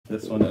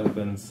This one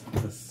opens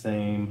the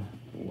same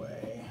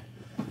way.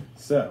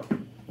 So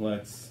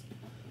let's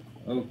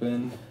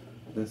open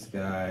this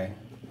guy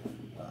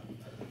up.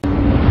 The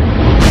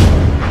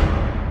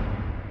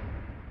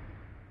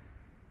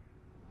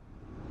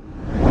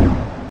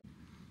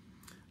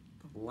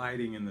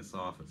lighting in this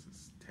office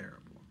is terrible.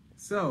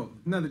 So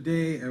another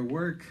day at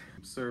work.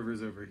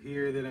 Servers over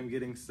here that I'm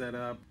getting set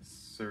up.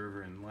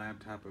 Server and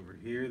laptop over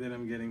here that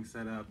I'm getting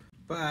set up.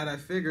 But I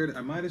figured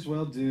I might as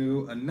well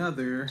do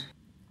another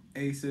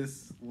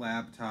ASUS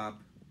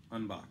laptop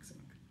unboxing.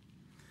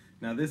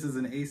 Now this is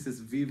an ASUS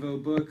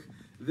VivoBook.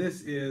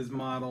 This is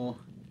model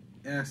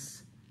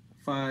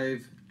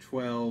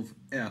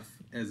S512F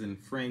as in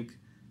Frank.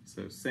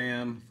 So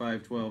Sam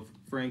 512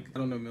 Frank. I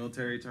don't know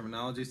military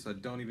terminology, so I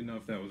don't even know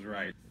if that was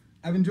right.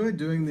 I've enjoyed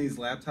doing these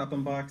laptop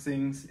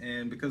unboxings,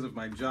 and because of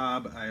my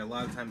job, I a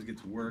lot of times get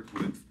to work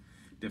with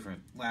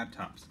different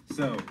laptops.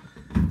 So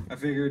I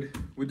figured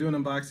we'd do an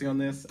unboxing on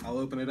this. I'll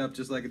open it up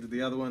just like I did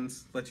the other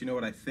ones, let you know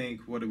what I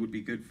think, what it would be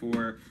good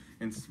for,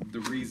 and the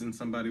reason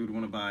somebody would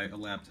want to buy a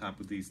laptop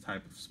with these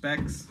type of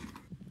specs.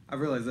 I've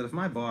realized that if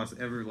my boss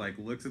ever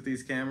looks at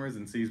these cameras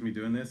and sees me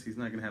doing this, he's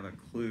not gonna have a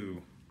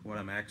clue what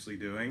I'm actually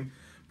doing.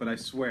 But I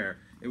swear,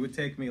 it would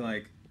take me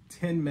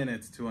 10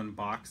 minutes to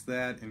unbox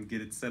that and get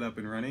it set up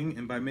and running,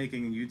 and by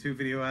making a YouTube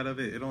video out of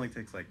it, it only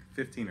takes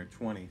 15 or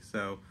 20,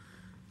 so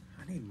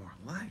I need more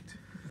light.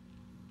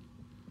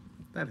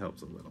 That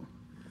helps a little.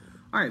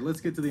 Alright,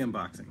 let's get to the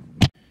unboxing.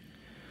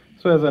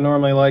 So as I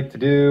normally like to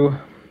do,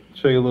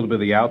 show you a little bit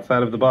of the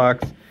outside of the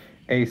box.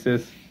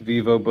 ASUS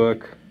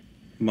VivoBook,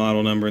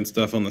 model number and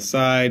stuff on the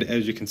side.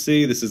 As you can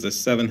see, this is a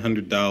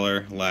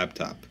 $700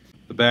 laptop.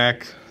 The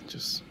back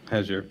just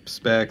has your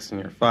specs and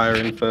your fire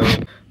info.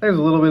 There's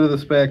a little bit of the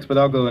specs, but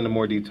I'll go into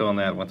more detail on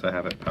that once I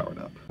have it powered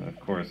up. And of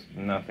course,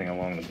 nothing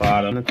along the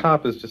bottom. The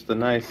top is just a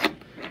nice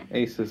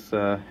ASUS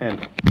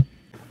handle.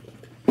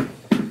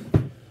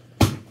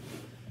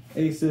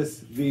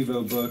 ASUS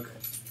VivoBook.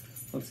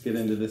 Let's get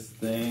into this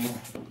thing.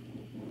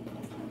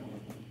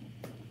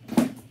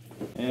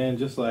 And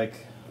just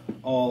like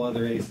all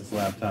other ASUS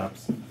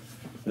laptops,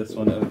 this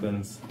one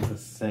opens the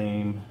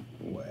same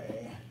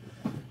way.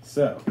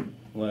 So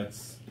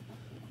let's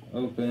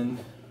open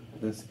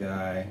this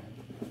guy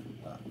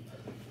up.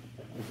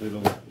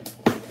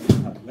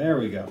 There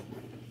we go.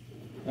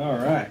 All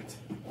right.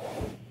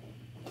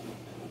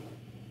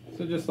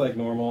 So just like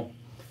normal,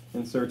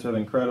 inserts are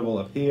incredible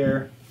up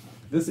here.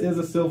 This is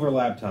a silver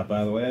laptop,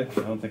 by the way. I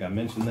don't think I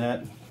mentioned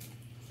that.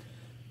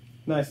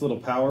 Nice little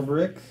power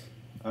brick.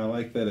 I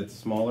like that it's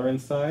smaller in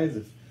size.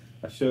 If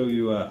I show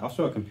you, I'll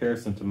show a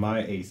comparison to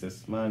my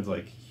ASUS. Mine's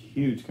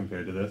huge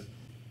compared to this.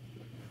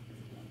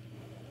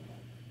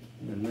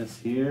 And this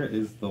here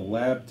is the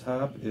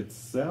laptop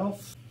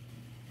itself.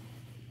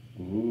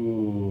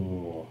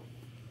 Ooh,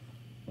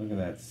 look at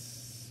that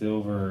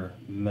silver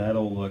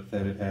metal look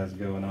that it has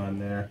going on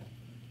there.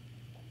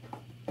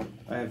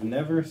 I have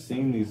never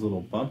seen these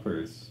little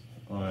bumpers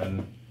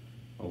on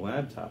a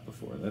laptop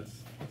before.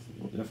 That's a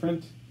little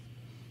different.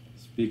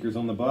 Speakers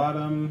on the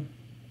bottom,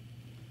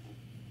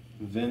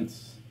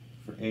 vents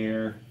for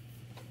air.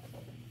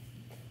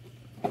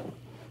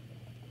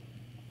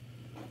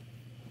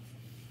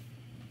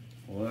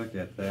 Look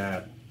at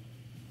that.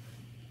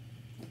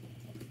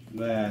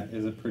 That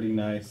is a pretty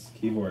nice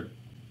keyboard.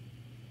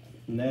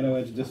 Nano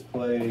Edge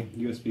display,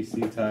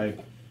 USB-C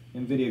type,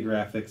 NVIDIA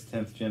graphics,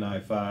 10th Gen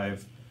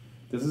i5.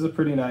 This is a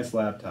pretty nice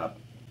laptop.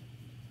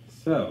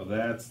 So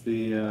that's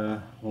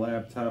the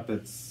laptop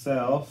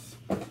itself.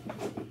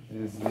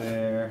 Is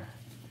there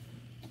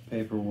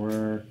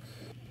paperwork,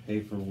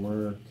 and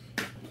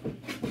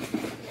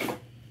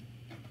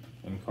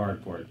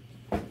cardboard.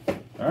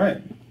 All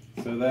right,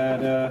 so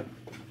that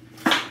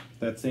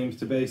seems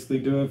to basically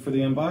do it for the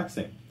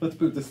unboxing. Let's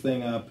boot this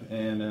thing up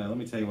and let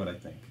me tell you what I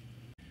think.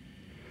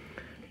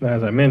 Now,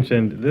 as I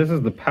mentioned, this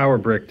is the power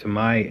brick to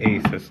my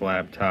ASUS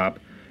laptop,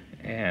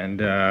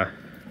 and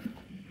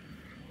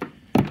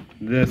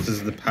this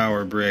is the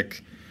power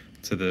brick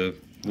to the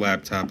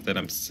laptop that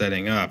I'm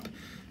setting up.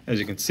 As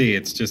you can see,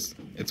 it's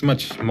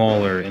much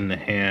smaller in the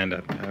hand.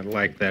 I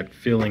like that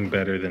feeling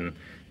better than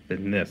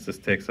this. This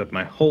takes up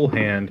my whole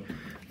hand.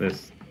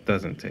 This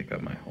doesn't take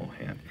up my whole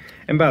hand.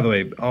 And by the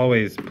way,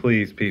 always,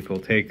 please, people,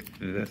 take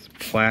this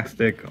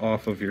plastic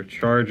off of your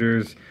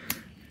chargers.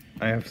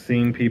 I have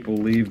seen people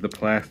leave the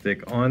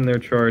plastic on their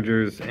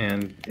chargers,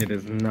 and it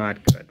is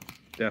not good.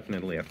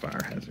 Definitely a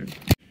fire hazard.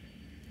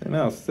 And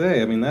I'll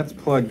say, I mean, that's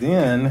plugged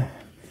in,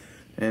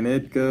 and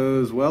it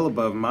goes well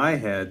above my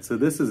head, so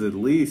this is at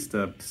least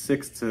a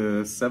 6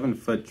 to 7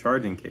 foot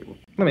charging cable.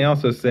 Let me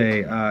also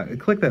say,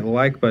 click that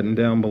like button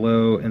down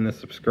below and the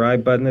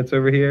subscribe button that's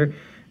over here,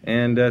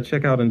 and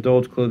check out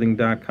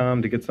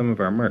indulgeclothing.com to get some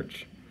of our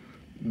merch.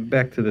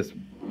 Back to this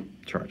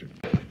charger.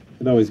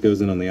 It always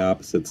goes in on the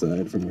opposite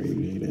side from where you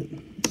need it.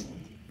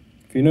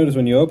 If you notice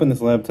when you open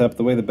this laptop,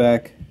 the way the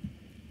back,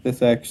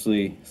 this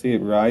actually, see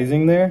it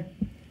rising there?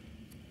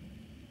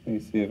 Let me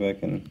see if I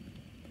can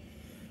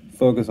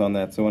focus on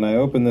that. So when I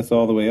open this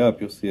all the way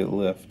up, you'll see it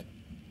lift.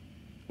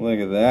 Look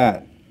at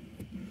that.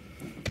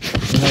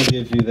 And definitely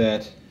gives you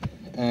that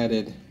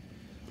added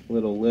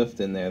little lift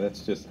in there.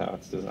 That's just how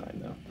it's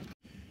designed though.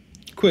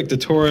 Quick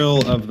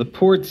tutorial of the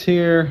ports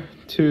here.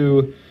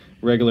 2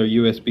 regular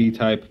USB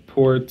type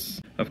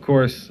ports. Of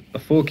course, a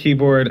full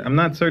keyboard. I'm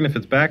not certain if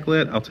it's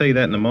backlit. I'll tell you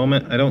that in a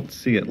moment. I don't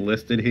see it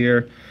listed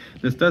here.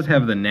 This does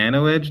have the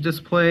Nano Edge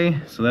display,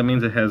 so that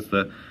means it has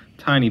the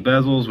tiny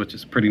bezels, which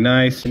is pretty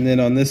nice. And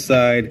then on this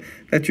side,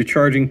 that's your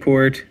charging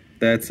port.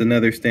 That's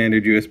another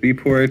standard USB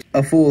port,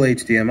 a full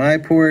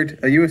HDMI port,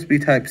 a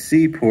USB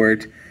Type-C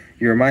port,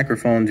 your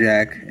microphone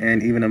jack,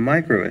 and even a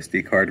micro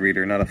SD card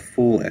reader, not a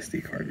full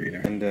SD card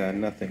reader. And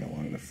nothing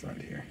along the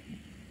front here.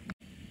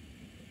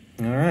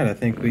 All right, I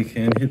think we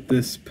can hit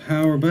this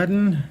power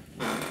button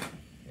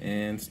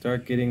and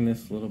start getting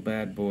this little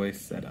bad boy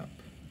set up.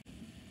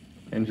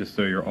 And just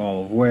so you're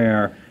all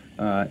aware,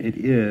 it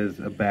is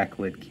a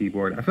backlit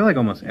keyboard. I feel like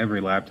almost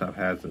every laptop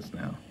has this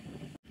now.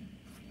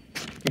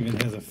 Even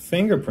has a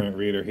fingerprint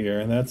reader here,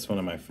 and that's one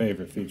of my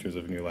favorite features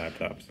of new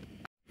laptops.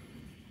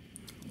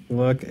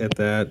 Look at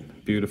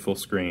that beautiful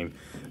screen.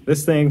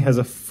 This thing has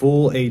a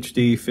full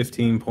HD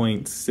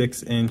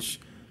 15.6-inch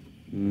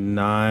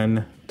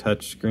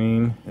non-touch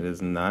screen. It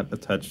is not a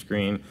touch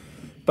screen,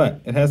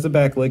 but it has the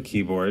backlit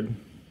keyboard.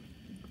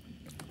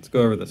 Let's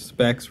go over the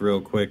specs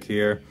real quick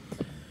here.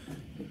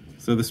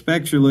 So the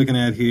specs you're looking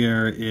at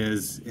here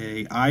is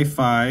a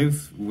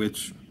i5,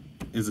 which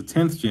is a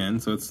 10th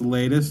gen, so it's the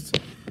latest.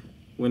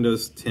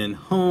 Windows 10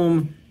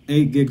 Home,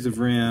 8 gigs of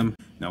RAM.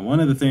 Now, one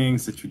of the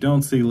things that you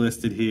don't see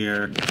listed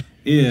here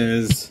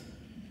is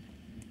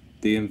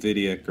the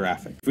NVIDIA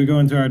graphic. If we go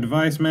into our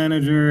device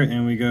manager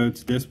and we go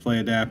to display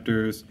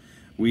adapters,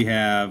 we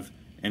have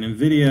an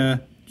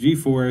NVIDIA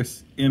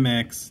GeForce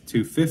MX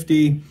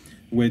 250,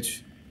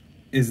 which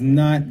is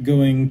not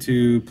going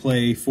to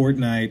play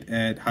Fortnite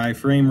at high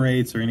frame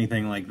rates or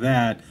anything like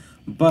that,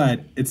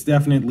 but it's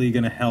definitely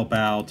going to help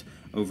out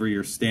over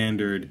your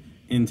standard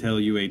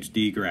Intel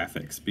UHD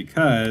graphics,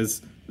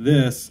 because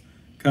this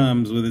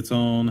comes with its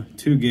own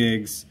 2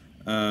 gigs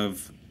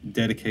of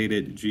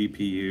dedicated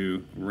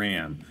GPU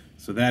RAM.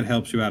 So that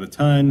helps you out a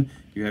ton.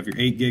 You have your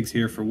 8 gigs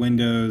here for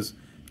Windows,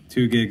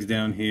 2 gigs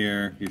down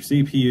here, your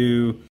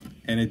CPU,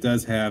 and it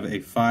does have a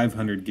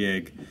 500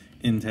 gig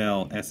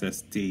Intel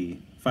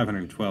SSD,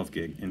 512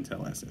 gig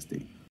Intel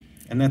SSD.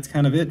 And that's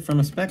kind of it from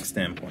a spec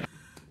standpoint.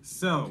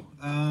 So,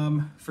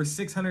 for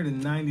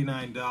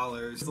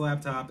 $699, this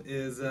laptop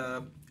is,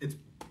 it's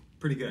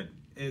pretty good.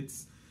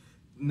 It's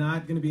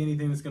not going to be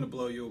anything that's going to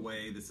blow you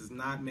away. This is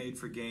not made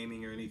for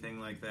gaming or anything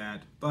like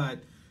that.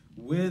 But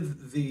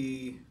with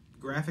the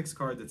graphics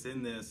card that's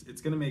in this,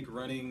 it's going to make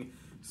running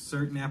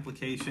certain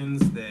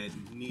applications that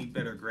need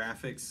better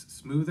graphics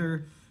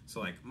smoother. So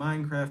like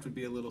Minecraft would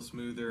be a little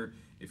smoother.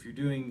 If you're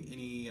doing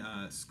any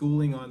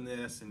schooling on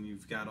this and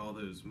you've got all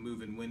those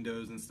moving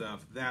windows and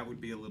stuff, that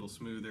would be a little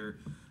smoother.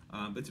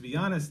 But to be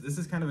honest, this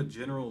is kind of a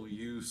general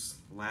use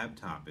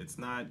laptop. It's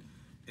not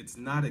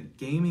a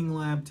gaming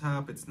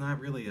laptop. It's not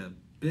really a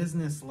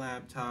business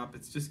laptop.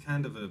 It's just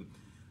kind of a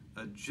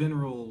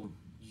general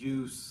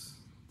use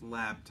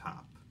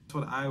laptop. That's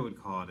what I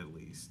would call it, at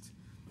least.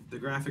 The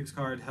graphics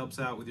card helps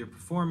out with your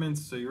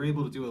performance, so you're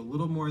able to do a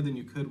little more than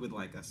you could with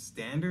like a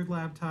standard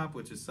laptop,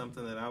 which is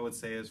something that I would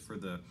say is for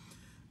the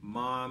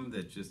mom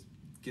that just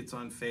gets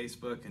on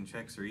Facebook and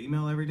checks her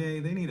email every day.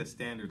 They need a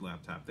standard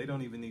laptop. They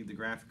don't even need the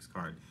graphics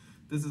card.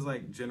 This is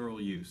like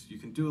general use. You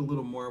can do a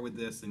little more with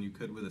this than you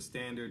could with a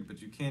standard, but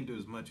you can't do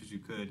as much as you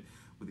could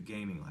with a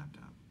gaming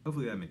laptop.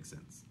 Hopefully that makes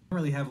sense. I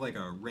don't really have like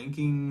a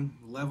ranking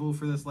level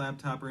for this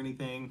laptop or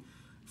anything.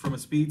 From a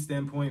speed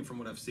standpoint, from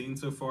what I've seen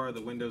so far,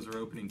 the windows are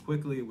opening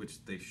quickly,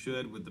 which they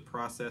should with the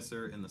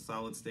processor and the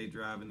solid state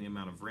drive and the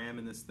amount of RAM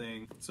in this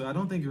thing. So I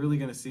don't think you're really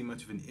going to see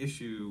much of an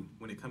issue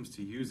when it comes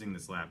to using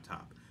this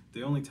laptop.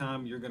 The only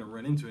time you're going to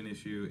run into an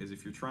issue is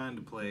if you're trying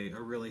to play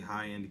a really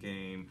high-end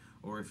game,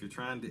 or if you're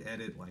trying to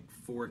edit like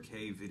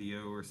 4K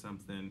video or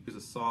something. There's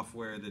a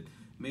software that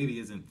maybe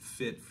isn't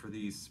fit for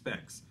these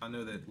specs. I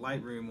know that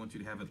Lightroom wants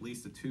you to have at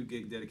least a 2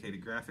 gig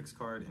dedicated graphics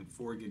card and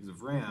 4 gigs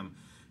of RAM.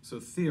 So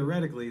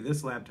theoretically,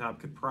 this laptop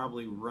could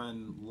probably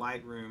run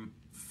Lightroom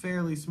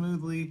fairly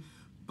smoothly,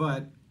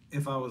 but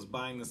if I was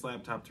buying this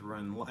laptop to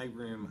run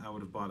Lightroom, I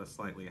would have bought a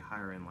slightly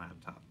higher end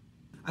laptop.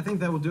 I think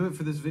that will do it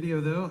for this video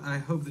though. I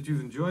hope that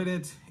you've enjoyed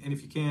it, and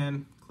if you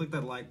can, click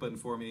that like button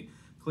for me,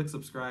 click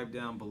subscribe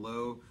down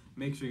below.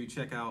 Make sure you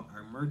check out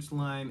our merch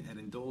line at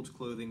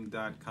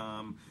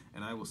indulgeclothing.com,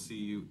 and I will see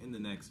you in the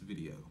next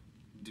video.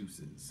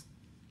 Deuces.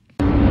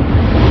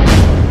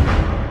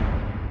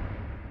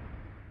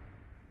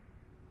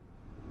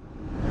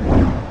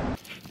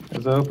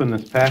 As I open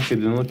this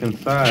package and look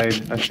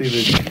inside, I see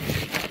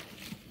that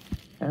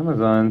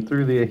Amazon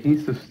threw the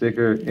adhesive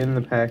sticker in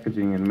the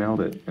packaging and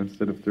mailed it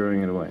instead of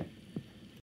throwing it away.